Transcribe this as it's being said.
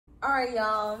Alright,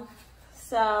 y'all.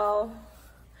 So,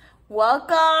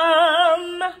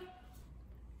 welcome.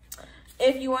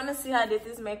 If you want to see how I did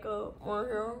this makeup on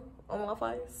here, on my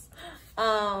face,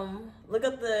 look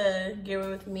up the Get Ready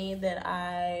With Me that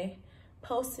I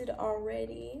posted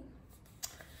already.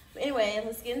 But anyway,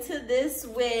 let's get into this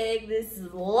wig, this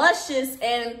luscious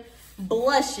and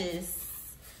blushes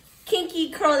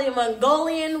kinky curly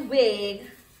Mongolian wig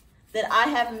that I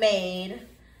have made.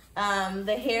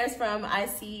 The hair is from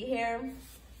Isee hair.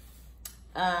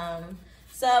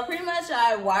 So pretty much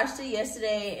I washed it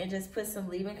yesterday and just put some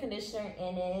leave-in conditioner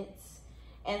in it.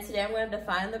 And today I'm going to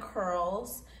define the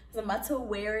curls. I'm about to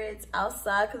wear it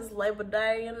outside because it's Labor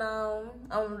Day, you know.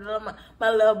 My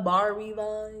little Barbie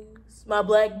vibes. My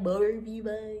black Barbie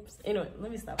vibes. Anyway,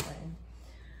 let me stop playing.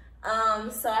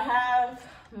 So I have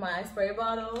my spray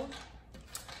bottle.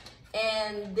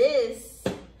 And this,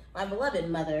 my beloved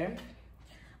mother,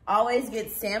 always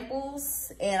gets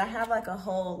samples. And I have like a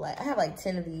whole, I have like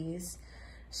 10 of these.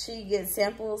 She gets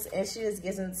samples and she just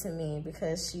gives them to me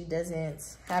because she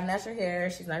doesn't have natural hair.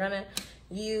 She's not gonna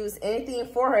use anything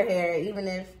for her hair, even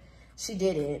if she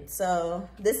didn't. So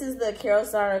this is the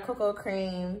Coco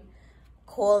Creme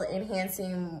Coil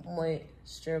Enhancing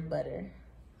Moisture Butter.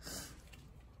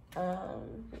 Yeah.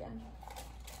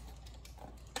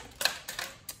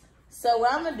 So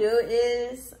what I'm gonna do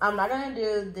is, I'm not gonna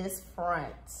do this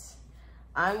front.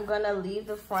 I'm gonna leave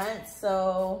the front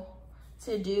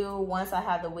to do once I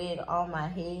have the wig on my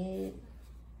head.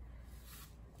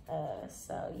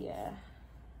 So yeah.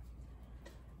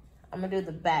 I'm gonna do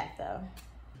the back though.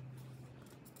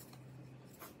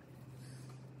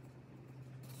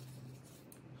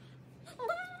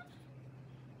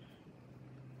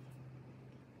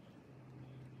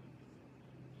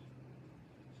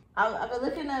 I've been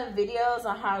looking at videos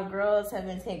on how girls have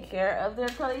been taking care of their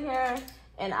curly hair,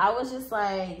 and I was just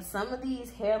like, some of these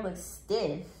hair looks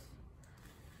stiff.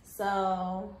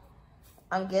 So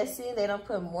I'm guessing they don't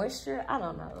put moisture. I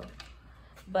don't know,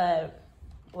 but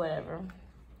whatever.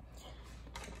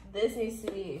 This needs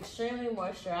to be extremely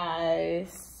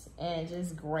moisturized and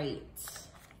just great,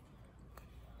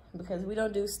 because we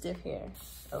don't do stiff hair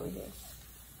over here.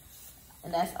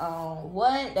 And that's on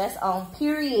what? That's on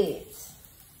period.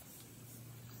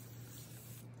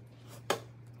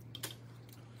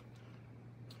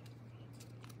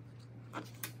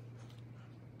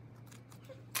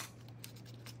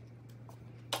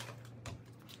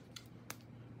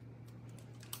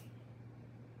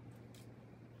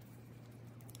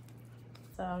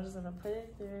 So I'm just gonna put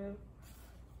it through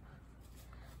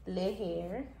the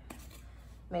hair.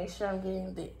 Make sure I'm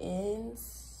getting the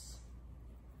ends.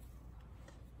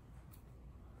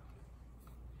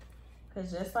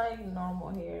 Cause just like normal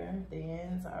hair, the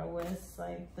ends are what's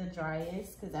like the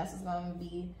driest, cause that's what's gonna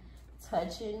be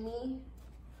touching me.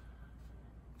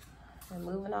 And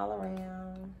moving all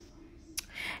around.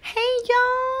 Hey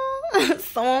y'all,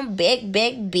 so I'm back.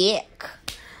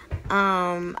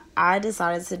 I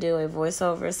decided to do a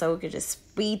voiceover so we could just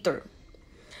speed through.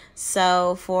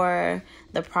 So for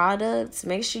the products,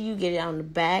 make sure you get it on the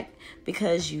back,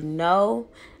 because you know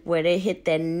where they hit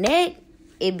that neck,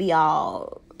 it be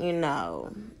all, you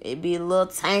know, it be a little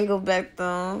tangled back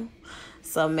there.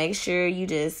 So make sure you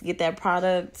just get that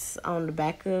product on the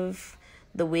back of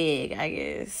the wig, I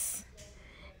guess.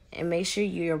 And make sure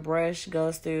your brush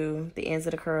goes through the ends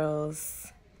of the curls.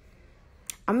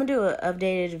 I'm going to do an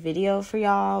updated video for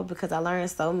y'all because I learned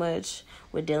so much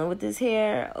with dealing with this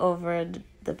hair over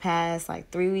the past like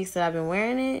 3 weeks that I've been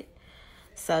wearing it.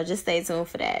 So just stay tuned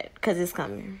for that because it's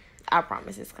coming. I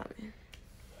promise it's coming.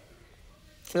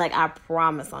 Like, I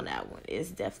promise on that one.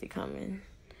 It's definitely coming.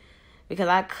 Because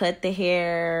I cut the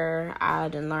hair. I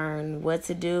done learned what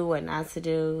to do, what not to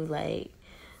do. Like,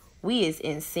 we is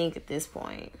in sync at this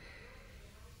point.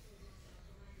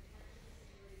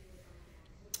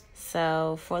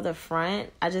 So for the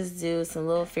front, I just do some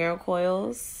little finger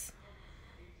coils.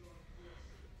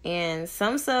 And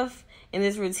some stuff in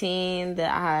this routine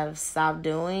that I have stopped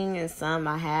doing, and some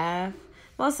I have.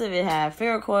 Most of it have.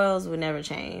 Finger coils would never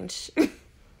change.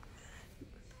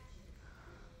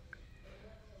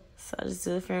 So I just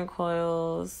do the finger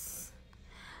coils.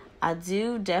 I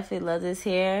do definitely love this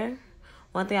hair.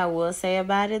 One thing I will say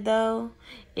about it though,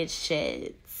 it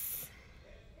sheds.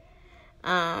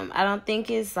 I don't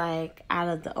think it's like out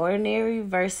of the ordinary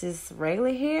versus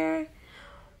regular hair,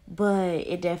 but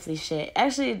it definitely sheds.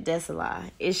 Actually, that's a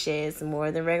lie. It sheds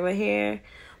more than regular hair,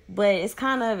 but it's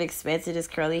kind of expected as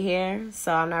curly hair,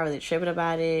 so I'm not really tripping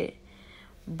about it.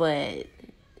 But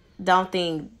don't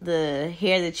think the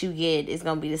hair that you get is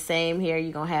going to be the same hair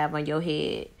you're going to have on your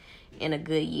head in a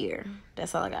good year.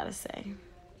 That's all I got to say.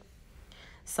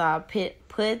 So I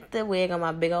put the wig on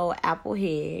my big old apple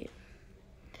head.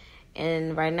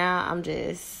 And right now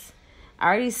I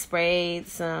already sprayed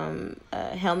some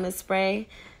helmet spray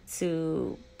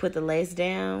to put the lace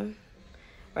down.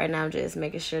 Right now I'm just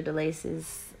making sure the lace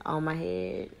is on my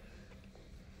head.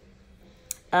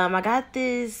 I got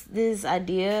this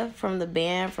idea from the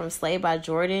band from Slade by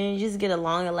Jordan. You just get a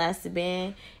long elastic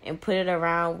band and put it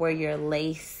around where your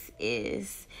lace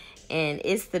is. And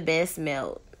it's the best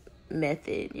melt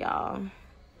method, y'all.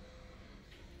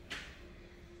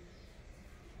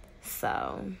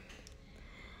 So,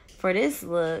 for this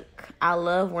look, I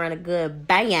love wearing a good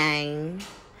bang.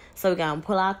 So we're going to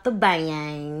pull out the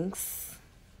bangs.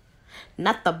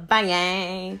 Not the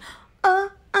bang.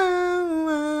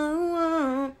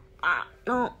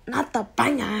 No, not the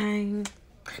bang.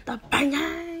 The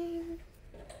bang.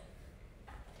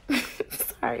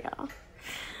 Sorry, y'all.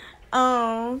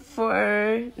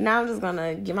 For now, I'm just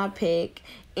gonna get my pick.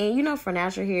 And you know, for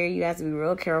natural hair, you have to be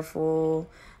real careful,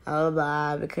 blah,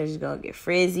 blah, because you're gonna get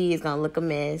frizzy. It's gonna look a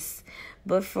mess.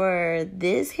 But for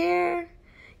this hair,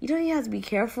 you don't even have to be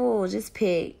careful. Just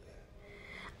pick.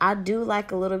 I do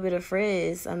like a little bit of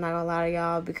frizz. I'm not gonna lie to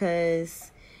y'all,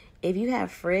 because if you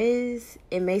have frizz,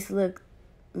 it makes it look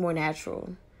more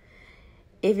natural.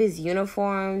 If it's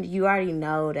uniformed, you already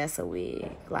know that's a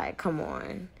wig. Like, come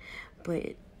on.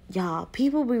 But y'all,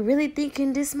 people be really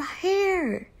thinking this my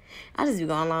hair. I just be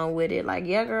going along with it. Like,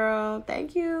 yeah, girl,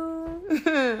 thank you.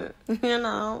 You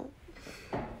know,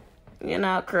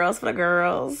 curls for the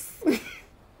girls.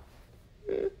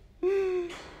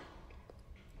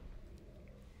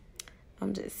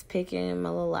 I'm just picking my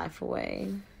little life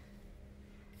away.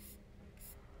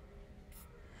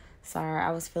 Sorry,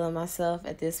 I was feeling myself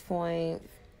at this point.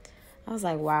 I was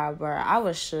like, wow, bro. I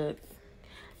was shook.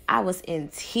 I was in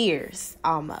tears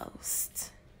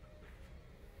almost.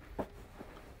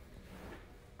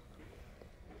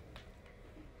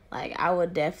 Like, I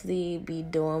would definitely be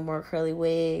doing more curly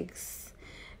wigs,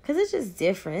 because it's just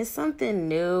different. It's something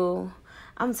new.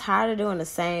 I'm tired of doing the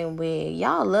same wig.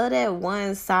 Y'all love that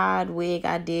one side wig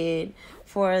I did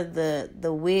for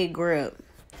the wig grip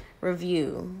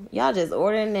review. Y'all just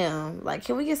ordering them. Like,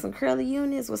 can we get some curly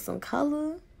units with some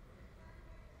color?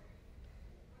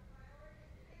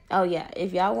 Oh, yeah.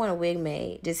 If y'all want a wig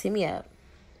made, just hit me up.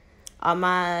 All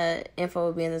my info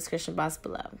will be in the description box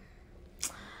below.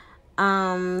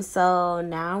 So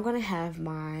now I'm going to have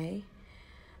my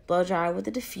blow dryer with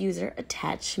the diffuser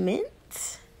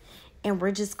attachment. And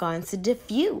we're just going to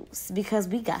diffuse, because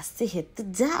we got to hit the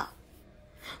dough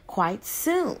quite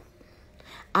soon.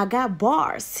 I got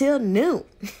bars till noon.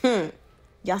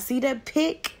 Y'all see that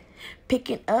pick?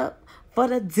 Picking up for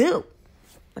the do.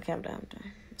 Okay, I'm done.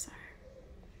 I'm sorry.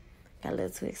 Got a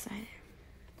little too excited.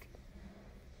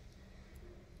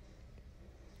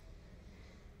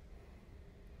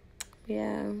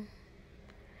 Yeah.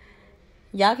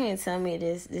 Y'all can't tell me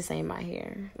this ain't my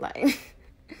hair. Like,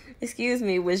 excuse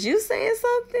me, was you saying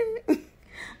something?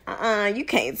 You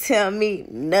can't tell me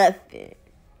nothing.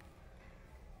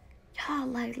 Y'all,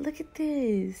 like, look at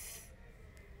this.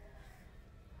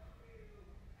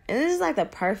 And this is like the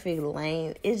perfect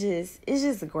length. It's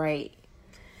just great.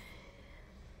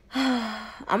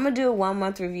 I'm gonna do a 1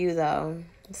 month review though,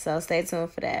 so stay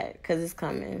tuned for that, because it's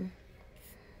coming.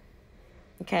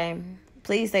 Okay,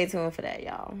 please stay tuned for that,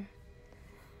 y'all.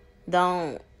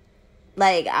 Don't,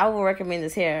 like, I will recommend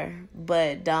this hair,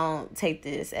 but don't take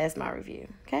this as my review.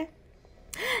 Okay,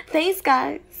 thanks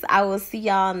guys. I will see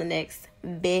y'all in the next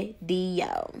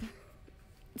video.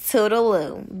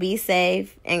 Toodaloo. Be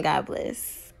safe and God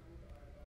bless.